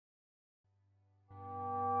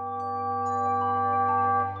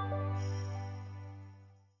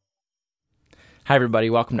Hi everybody,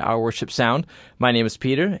 welcome to Our Worship Sound. My name is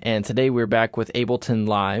Peter, and today we're back with Ableton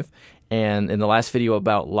Live. And in the last video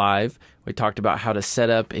about Live, we talked about how to set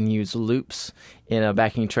up and use loops in a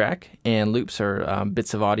backing track. And loops are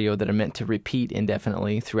bits of audio that are meant to repeat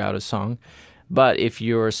indefinitely throughout a song. But if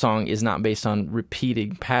your song is not based on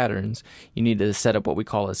repeating patterns, you need to set up what we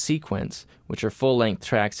call a sequence, which are full-length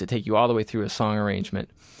tracks that take you all the way through a song arrangement.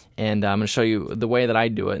 And I'm going to show you the way that I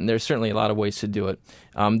do it, and there's certainly a lot of ways to do it.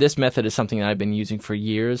 This method is something that I've been using for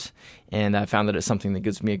years, and I found that it's something that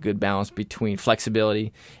gives me a good balance between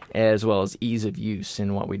flexibility as well as ease of use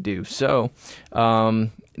in what we do. So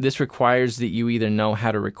this requires that you either know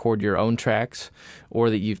how to record your own tracks or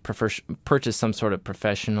that you've purchased some sort of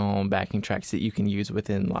professional backing tracks that you can use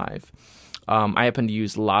within Live. I happen to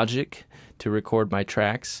use Logic to record my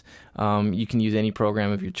tracks. You can use any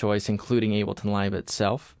program of your choice, including Ableton Live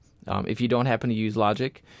itself. If you don't happen to use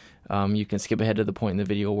Logic, you can skip ahead to the point in the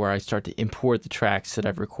video where I start to import the tracks that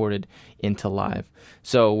I've recorded into Live.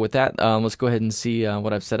 So with that, let's go ahead and see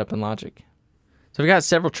what I've set up in Logic. So we've got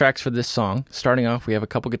several tracks for this song. Starting off, we have a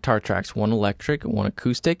couple guitar tracks, one electric, one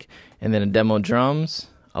acoustic, and then a demo drums,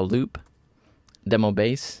 a loop, demo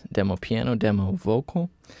bass, demo piano, demo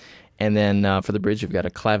vocal. And then for the bridge, we've got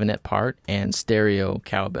a clavinet part and stereo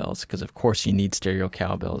cowbells, because of course you need stereo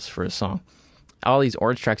cowbells for a song. All these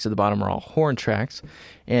orange tracks at the bottom are all horn tracks,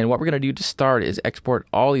 and what we're going to do to start is export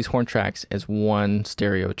all these horn tracks as one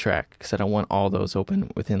stereo track, because I don't want all those open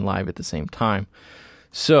within Live at the same time.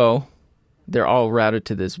 So they're all routed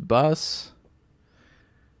to this bus,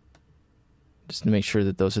 just to make sure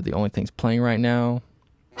that those are the only things playing right now.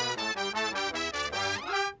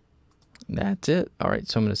 That's it. All right,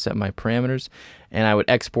 so I'm going to set my parameters, and I would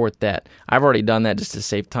export that. I've already done that just to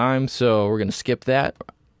save time, so we're going to skip that.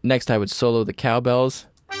 Next, I would solo the cowbells.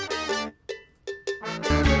 And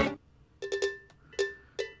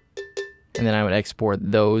then I would export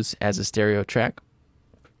those as a stereo track.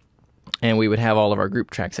 And we would have all of our group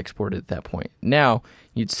tracks exported at that point. Now,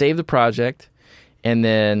 you'd save the project and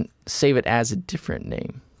then save it as a different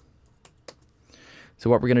name. So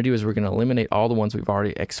what we're going to do is we're going to eliminate all the ones we've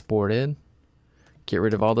already exported, get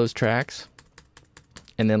rid of all those tracks,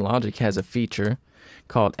 and then Logic has a feature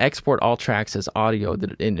called Export All Tracks as Audio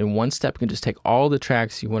that in one step you can just take all the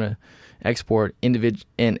tracks you want to export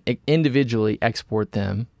and individually export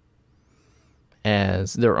them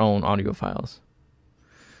as their own audio files.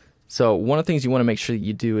 So one of the things you want to make sure that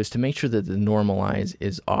you do is to make sure that the normalize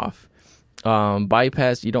is off.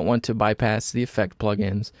 You don't want to bypass the effect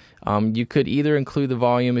plugins. You could either include the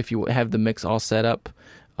volume if you have the mix all set up,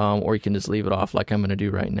 or you can just leave it off like I'm going to do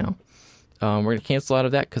right now. We're going to cancel out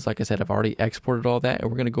of that because, like I said, I've already exported all that, and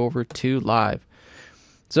we're going to go over to Live.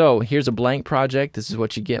 So here's a blank project. This is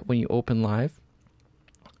what you get when you open Live.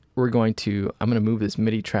 I'm going to move this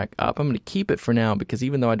MIDI track up. I'm going to keep it for now because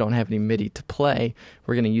even though I don't have any MIDI to play,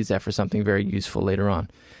 we're going to use that for something very useful later on.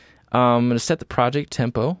 I'm going to set the project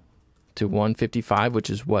tempo to 155, which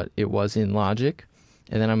is what it was in Logic,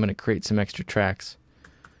 and then I'm going to create some extra tracks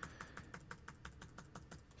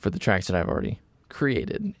for the tracks that I've already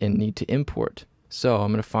created and need to import. So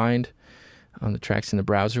I'm going to find the tracks in the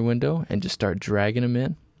browser window and just start dragging them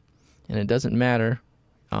in, and it doesn't matter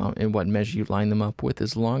in what measure you line them up with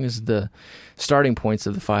as long as the starting points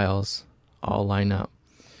of the files all line up.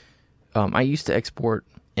 I used to export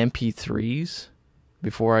MP3s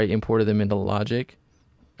before I imported them into Logic,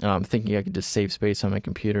 thinking I could just save space on my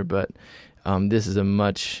computer, but this is a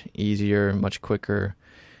much easier, much quicker,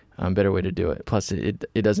 better way to do it. Plus,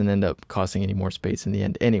 it doesn't end up costing any more space in the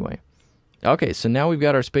end anyway. Okay, so now we've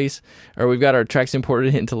got our tracks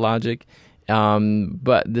imported into Logic,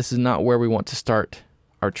 but this is not where we want to start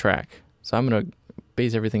our track. So I'm going to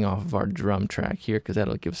base everything off of our drum track here because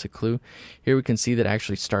that'll give us a clue. Here we can see that it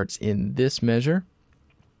actually starts in this measure.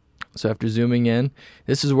 So after zooming in,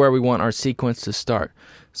 this is where we want our sequence to start.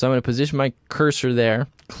 So I'm going to position my cursor there,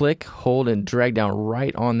 click, hold, and drag down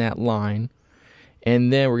right on that line.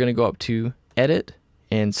 And then we're going to go up to Edit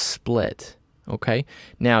and Split. Okay.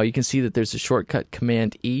 Now you can see that there's a shortcut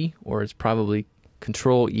Command E, or it's probably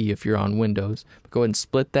Control E if you're on Windows. But go ahead and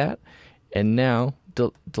split that. And now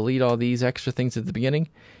delete all these extra things at the beginning.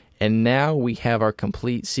 And now we have our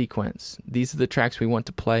complete sequence. These are the tracks we want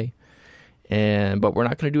to play. But we're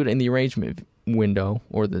not going to do it in the arrangement window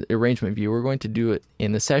or the arrangement view. We're going to do it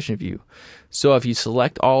in the session view. So if you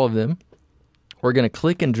select all of them, we're going to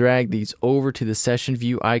click and drag these over to the session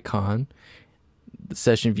view icon. The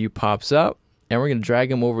session view pops up, and we're going to drag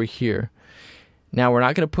them over here. Now, we're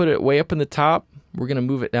not going to put it way up in the top. We're going to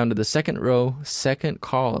move it down to the second row, second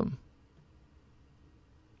column.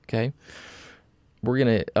 Okay? We're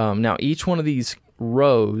going to, now each one of these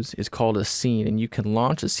rows is called a scene, and you can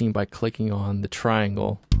launch a scene by clicking on the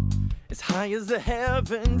triangle. As high as the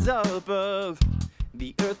heavens above,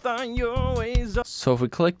 the earth on your ways. So if we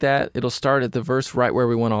click that, it'll start at the verse right where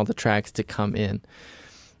we want all the tracks to come in.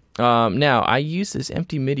 Now, I use this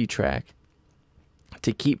empty MIDI track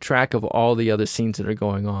to keep track of all the other scenes that are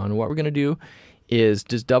going on. What we're going to do is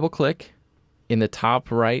just double click in the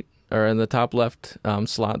top right or in the top left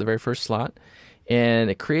slot, the very first slot, and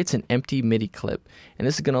it creates an empty MIDI clip. And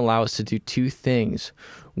this is going to allow us to do two things.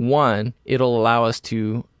 One, it'll allow us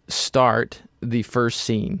to start the first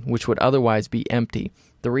scene, which would otherwise be empty.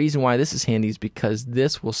 The reason why this is handy is because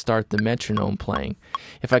this will start the metronome playing.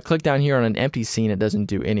 If I click down here on an empty scene, it doesn't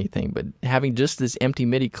do anything, but having just this empty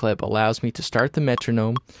MIDI clip allows me to start the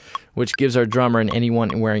metronome, which gives our drummer and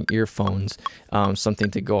anyone wearing earphones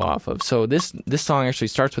something to go off of. So this song actually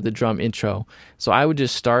starts with the drum intro. So I would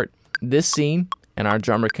just start this scene, and our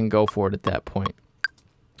drummer can go for it at that point.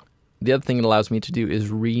 The other thing it allows me to do is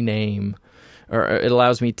rename, or it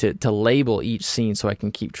allows me to label each scene so I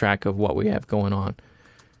can keep track of what we have going on.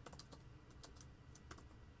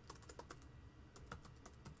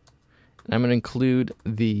 I'm going to include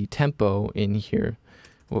the tempo in here.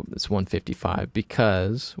 Well, it's 155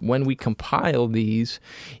 because when we compile these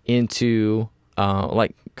into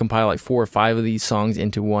compile like 4 or 5 of these songs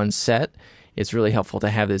into one set, it's really helpful to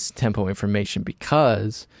have this tempo information,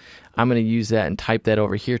 because I'm going to use that and type that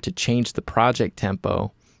over here to change the project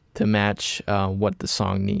tempo to match what the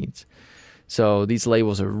song needs. So these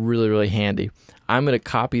labels are really, really handy. I'm going to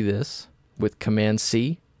copy this with Command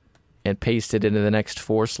C and paste it into the next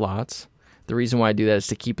 4 slots. The reason why I do that is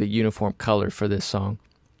to keep a uniform color for this song.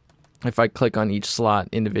 If I click on each slot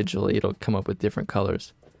individually, it'll come up with different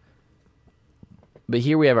colors. But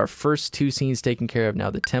here we have our first 2 scenes taken care of. Now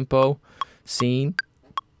the tempo scene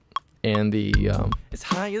and the as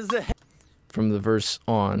high as the from the verse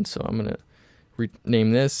on. So I'm going to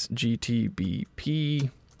rename this GTBP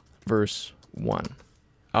verse 1.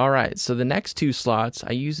 All right, so the next 2 slots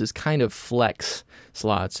I use as kind of flex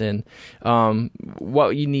slots, and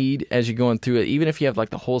what you need as you're going through it, even if you have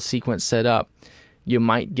like the whole sequence set up, you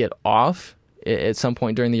might get off at some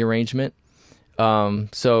point during the arrangement.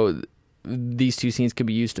 So these 2 scenes could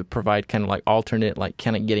be used to provide kind of like alternate, like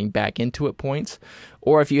kind of getting back into it points.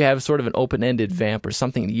 Or if you have sort of an open-ended vamp or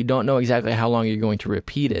something, you don't know exactly how long you're going to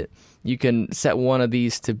repeat it, you can set one of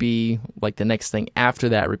these to be like the next thing after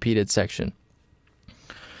that repeated section.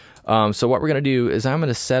 So what we're going to do is I'm going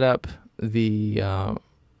to set up the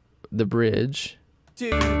bridge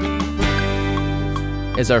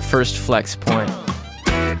as our first flex point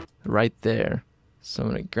right there. So I'm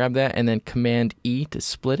going to grab that and then Command E to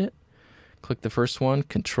split it. Click the first one,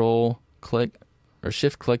 Control click or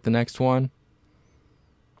Shift click the next one.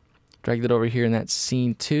 Drag that over here in that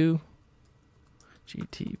scene 2.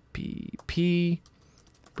 GTPP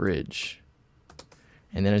bridge.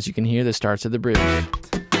 And then as you can hear, the starts of the bridge.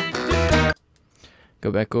 Go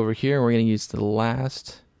back over here, and we're going to use the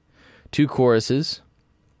last 2 choruses.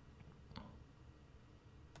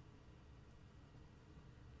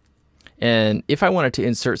 And if I wanted to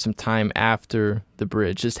insert some time after the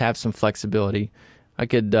bridge, just have some flexibility, I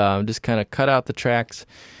could just kind of cut out the tracks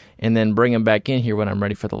and then bring them back in here when I'm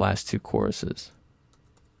ready for the last 2 choruses.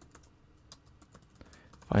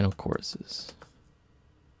 Final choruses.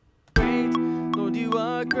 Lord, you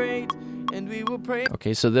are great. And we will pray.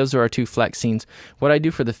 Okay, so those are our 2 flex scenes. What I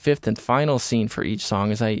do for the 5th and final scene for each song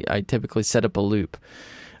is I typically set up a loop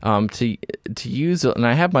to use, and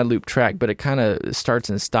I have my loop track, but it kind of starts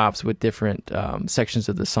and stops with different sections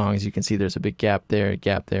of the song. As you can see, there's a big gap there, and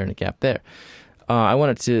a gap there. I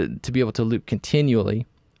want it to be able to loop continually.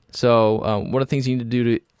 So one of the things you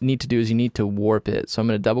need to do is you need to warp it. So I'm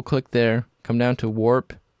going to double click there, come down to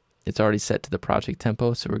warp. It's already set to the project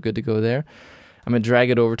tempo, so we're good to go there. I'm going to drag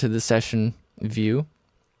it over to the session view.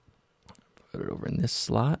 Put it over in this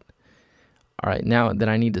slot. All right, now then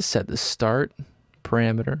I need to set the start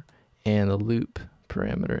parameter and the loop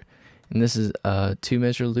parameter. And this is a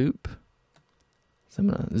 2-measure loop. So I'm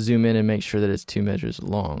going to zoom in and make sure that it's 2 measures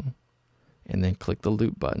long. And then click the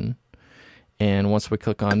loop button. And once we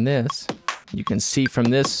click on this, you can see from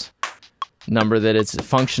this number that it's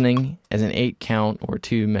functioning as an 8-count or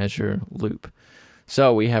 2-measure loop.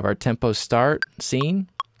 So we have our tempo start scene,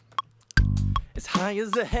 as high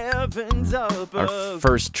as the heavens above, our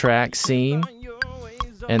first track scene,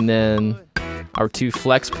 and then our 2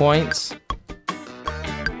 flex points.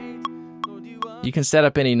 You can set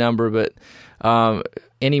up any number, but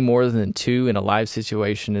any more than 2 in a live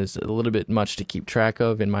situation is a little bit much to keep track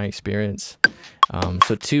of in my experience.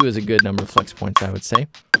 So 2 is a good number of flex points, I would say.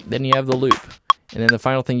 Then you have the loop. And then the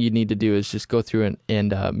final thing you need to do is just go through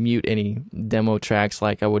and mute any demo tracks,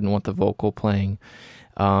 like I wouldn't want the vocal playing.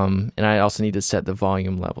 And I also need to set the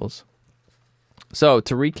volume levels. So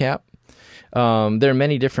to recap, there are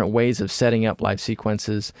many different ways of setting up live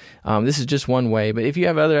sequences. This is just one way, but if you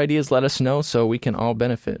have other ideas, let us know so we can all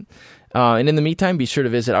benefit. And in the meantime, be sure to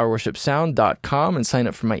visit ourworshipsound.com and sign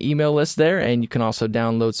up for my email list there, and you can also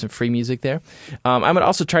download some free music there. I'm going to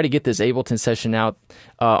also try to get this Ableton session out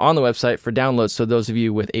on the website for download, so those of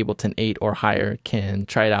you with Ableton 8 or higher can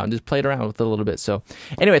try it out and just play it around with it a little bit. So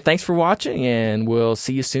anyway, thanks for watching, and we'll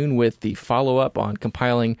see you soon with the follow-up on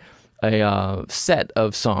compiling a set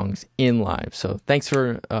of songs in live. So thanks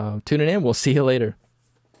for tuning in. We'll see you later.